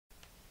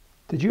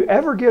Did you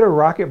ever get a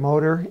rocket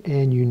motor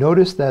and you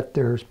notice that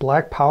there's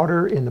black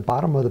powder in the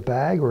bottom of the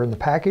bag or in the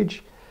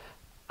package?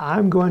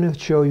 I'm going to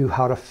show you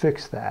how to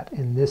fix that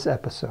in this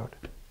episode.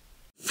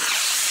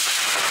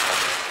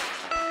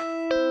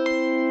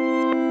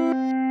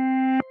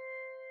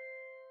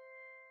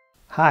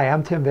 Hi,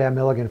 I'm Tim Van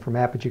Milligan from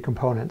Apogee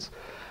Components.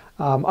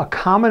 A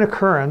common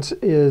occurrence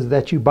is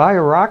that you buy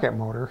a rocket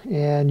motor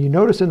and you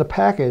notice in the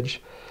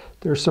package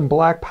there's some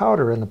black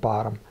powder in the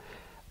bottom.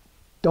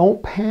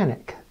 Don't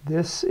panic.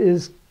 This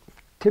is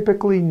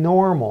typically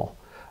normal.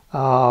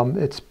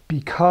 It's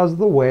because of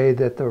the way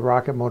that the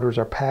rocket motors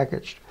are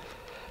packaged.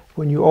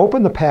 When you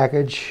open the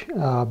package,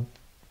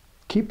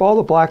 keep all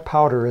the black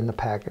powder in the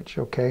package,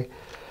 okay?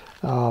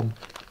 I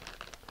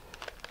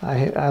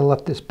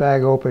left this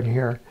bag open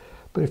here,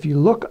 but if you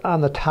look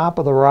on the top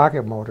of the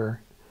rocket motor,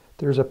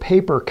 there's a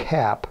paper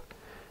cap,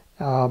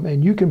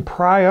 and you can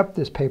pry up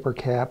this paper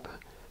cap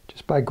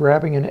just by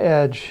grabbing an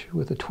edge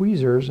with the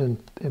tweezers and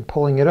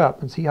pulling it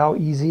up, and see how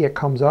easy it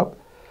comes up.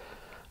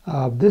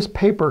 This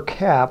paper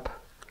cap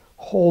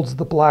holds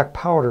the black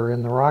powder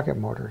in the rocket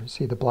motor.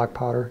 See the black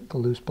powder, the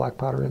loose black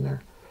powder in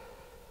there?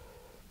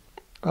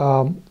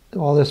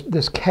 Well,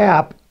 this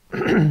cap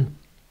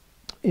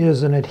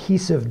is an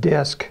adhesive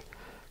disc,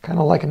 kind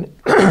of like an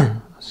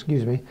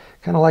excuse me,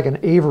 kind of like an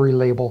Avery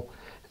label.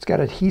 It's got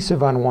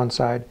adhesive on one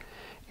side,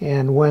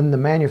 and when the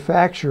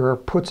manufacturer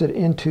puts it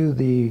into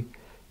the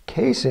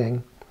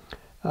casing,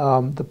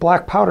 the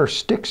black powder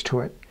sticks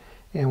to it,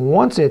 and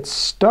once it's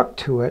stuck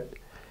to it,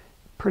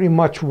 pretty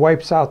much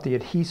wipes out the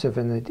adhesive,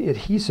 and the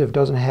adhesive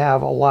doesn't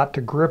have a lot to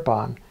grip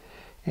on,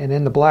 and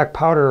then the black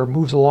powder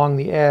moves along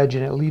the edge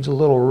and it leaves a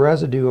little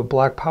residue of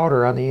black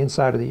powder on the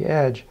inside of the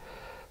edge,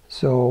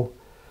 so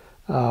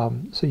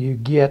you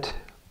get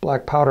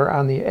black powder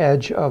on the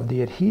edge of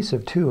the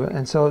adhesive too,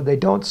 and so they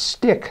don't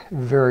stick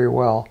very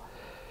well,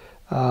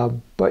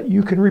 but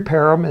you can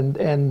repair them,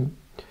 and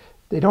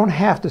they don't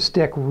have to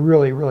stick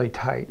really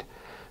tight.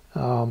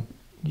 You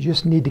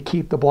just need to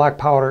keep the black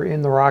powder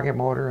in the rocket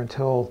motor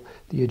until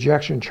the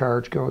ejection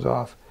charge goes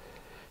off.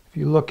 If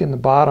you look in the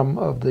bottom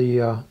of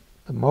the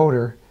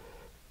motor,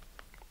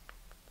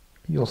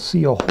 you'll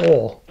see a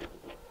hole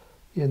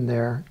in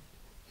there,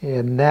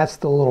 and that's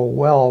the little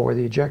well where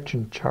the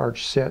ejection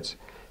charge sits.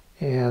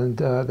 And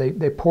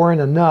they pour in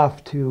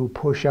enough to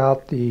push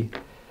out the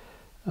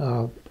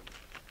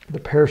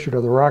parachute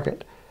of the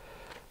rocket.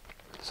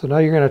 So now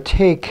you're going to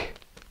take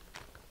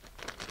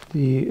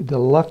the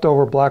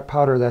leftover black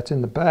powder that's in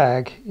the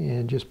bag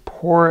and just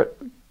pour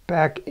it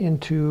back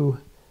into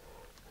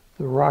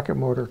the rocket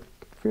motor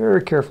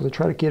very carefully.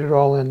 Try to get it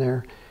all in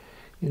there.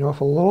 You know,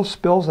 if a little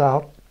spills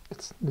out,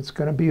 it's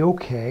going to be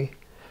okay.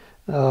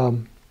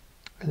 And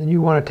then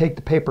you want to take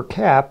the paper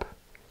cap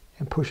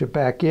and push it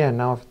back in.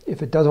 Now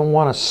if it doesn't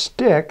want to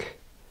stick,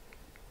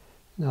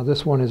 now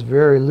this one is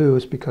very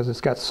loose because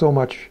it's got so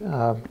much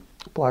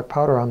black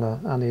powder on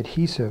the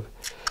adhesive.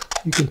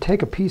 You can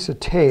take a piece of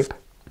tape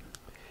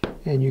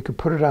and you can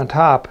put it on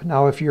top.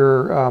 Now if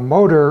your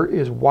motor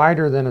is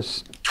wider than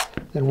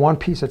one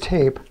piece of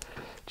tape,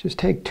 just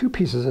take two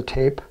pieces of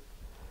tape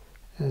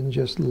and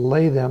just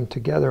lay them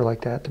together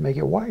like that to make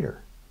it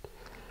wider.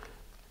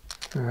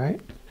 All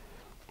right,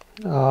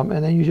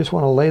 and then you just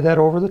want to lay that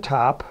over the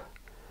top,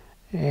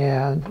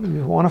 and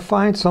you want to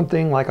find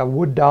something like a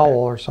wood dowel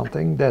or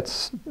something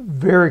that's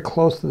very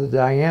close to the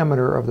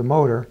diameter of the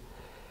motor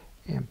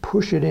and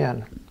push it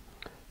in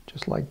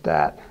just like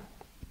that.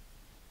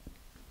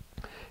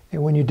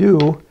 And when you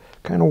do,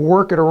 kind of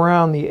work it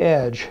around the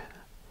edge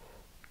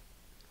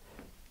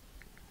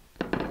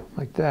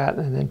like that,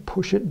 and then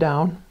push it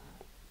down.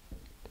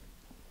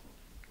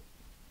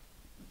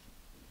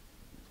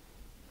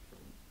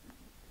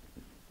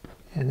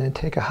 And then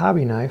take a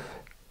hobby knife,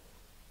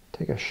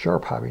 take a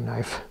sharp hobby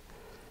knife,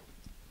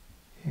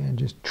 and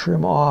just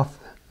trim off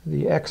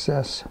the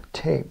excess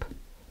tape.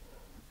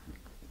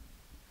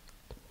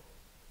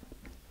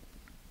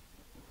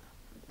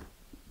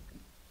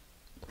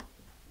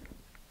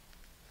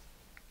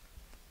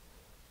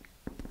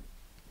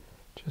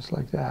 Just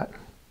like that.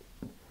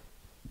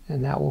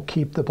 And that will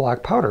keep the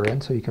black powder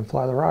in so you can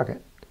fly the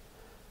rocket.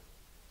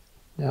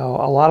 Now,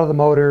 a lot of the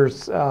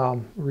motors,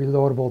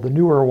 reloadable, the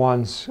newer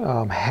ones,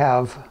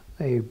 have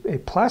a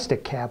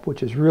plastic cap,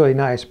 which is really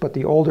nice, but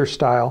the older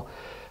style,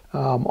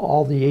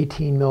 all the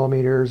 18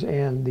 millimeters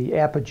and the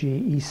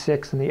Apogee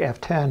E6 and the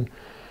F10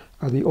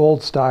 are the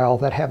old style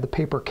that have the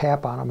paper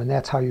cap on them, and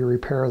that's how you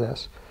repair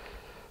this.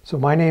 So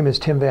my name is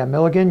Tim Van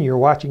Milligan. You're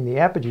watching the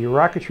Apogee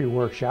Rocketry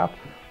Workshop.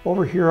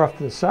 Over here off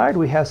to the side,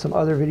 we have some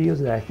other videos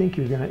that I think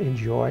you're going to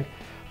enjoy.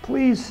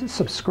 Please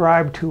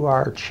subscribe to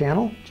our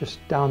channel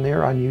just down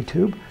there on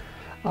YouTube.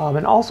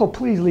 And also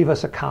please leave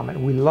us a comment.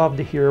 We love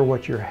to hear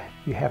what you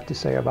have to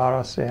say about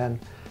us. And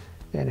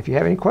if you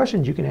have any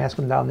questions, you can ask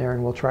them down there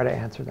and we'll try to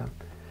answer them.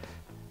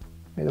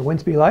 May the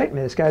winds be light,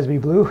 may the skies be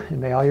blue, and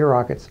may all your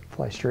rockets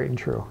fly straight and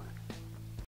true.